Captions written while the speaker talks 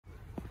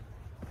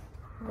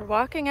We're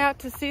walking out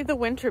to see the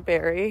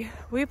Winterberry.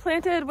 We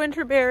planted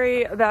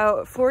Winterberry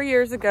about 4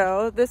 years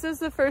ago. This is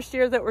the first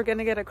year that we're going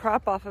to get a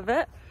crop off of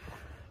it.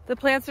 The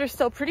plants are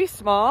still pretty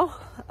small.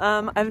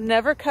 I've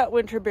never cut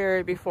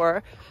Winterberry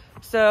before.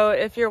 So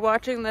if you're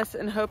watching this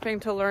and hoping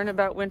to learn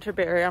about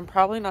Winterberry, I'm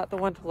probably not the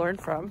one to learn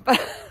from.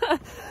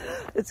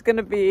 It's going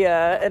to be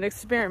an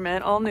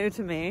experiment, all new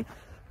to me.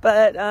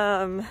 But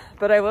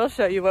I will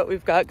show you what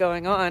we've got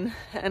going on.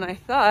 And I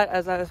thought,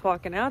 as I was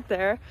walking out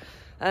there,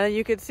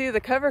 you could see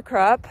the cover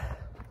crop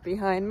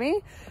behind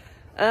me.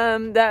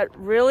 That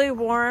really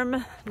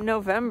warm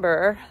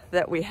November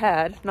that we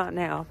had, not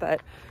now,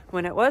 but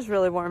when it was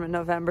really warm in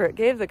November, it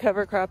gave the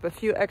cover crop a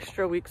few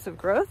extra weeks of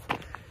growth,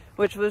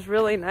 which was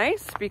really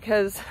nice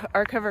because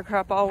our cover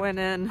crop all went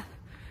in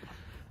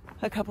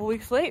a couple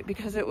weeks late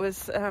because it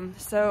was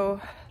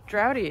so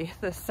droughty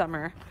this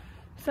summer.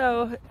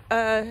 So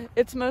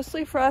it's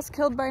mostly frost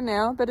killed by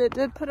now, but it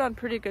did put on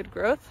pretty good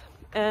growth.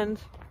 And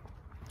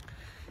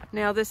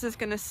now this is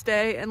going to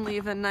stay and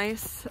leave a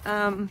nice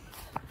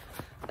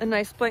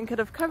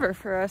blanket of cover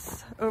for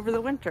us over the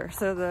winter.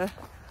 So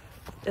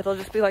it'll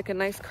just be like a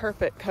nice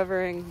carpet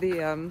covering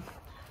the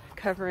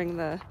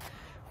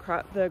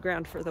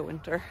ground for the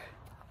winter.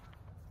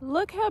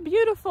 Look how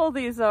beautiful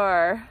these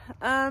are.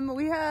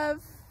 We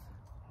have,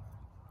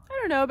 I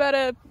don't know, about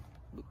a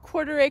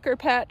quarter-acre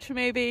patch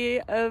maybe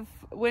of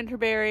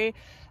Winterberry.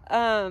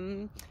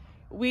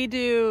 We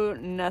do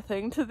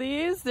nothing to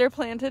these. They're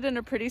planted in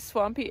a pretty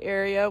swampy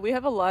area. We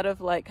have a lot of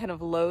like kind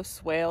of low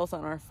swales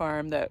on our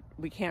farm that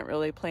we can't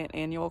really plant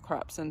annual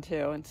crops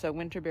into. And so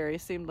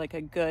Winterberry seemed like a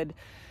good,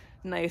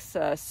 nice,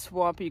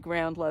 swampy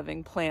ground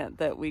loving plant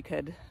that we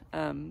could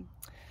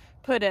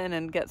put in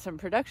and get some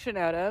production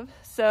out of.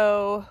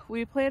 So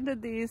we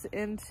planted these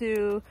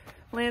into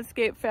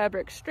landscape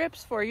fabric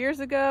strips 4 years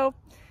ago.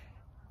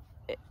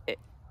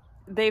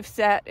 They've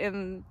sat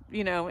in,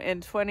 you know,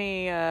 in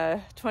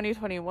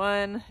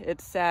 2021, it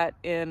sat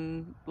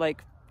in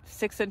like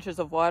 6 inches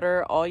of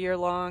water all year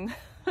long.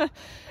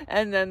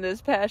 And then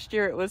this past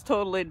year it was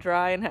totally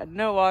dry and had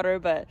no water,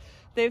 but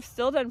they've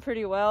still done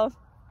pretty well.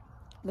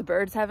 The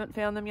birds haven't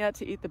found them yet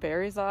to eat the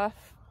berries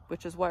off,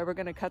 which is why we're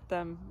going to cut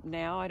them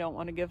now. I don't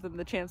want to give them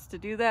the chance to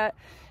do that.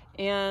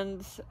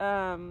 And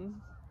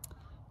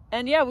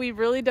yeah, we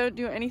really don't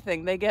do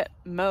anything. They get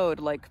mowed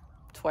like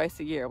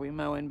twice a year. We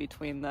mow in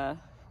between the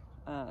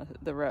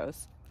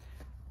rows.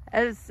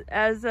 As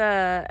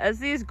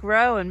these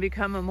grow and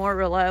become a more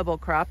reliable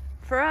crop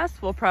for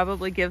us, we'll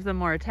probably give them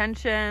more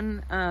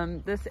attention.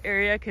 This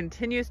area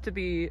continues to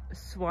be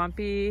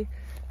swampy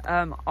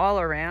all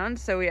around,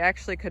 so we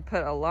actually could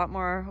put a lot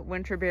more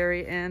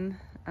Winterberry in,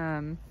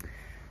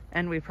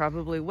 and we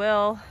probably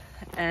will.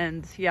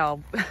 And yeah,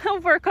 I'll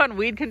work on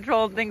weed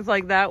control and things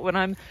like that when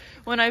I'm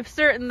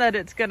certain that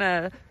it's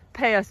gonna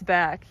pay us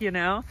back, you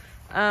know.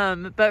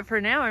 But for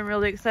now, I'm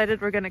really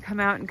excited. We're going to come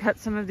out and cut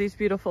some of these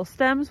beautiful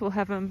stems. We'll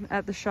have them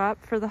at the shop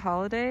for the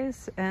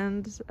holidays.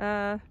 And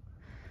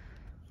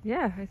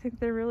yeah, I think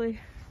they're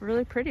really,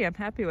 really pretty. I'm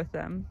happy with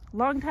them.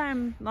 Long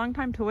time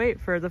to wait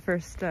for the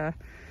first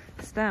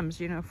stems,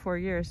 you know, 4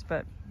 years.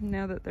 But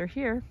now that they're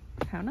here,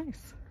 how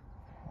nice.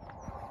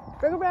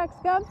 Bring her back,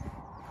 Scum.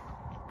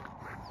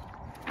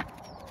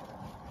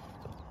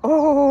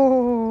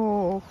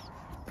 Oh,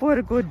 what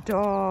a good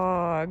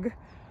dog.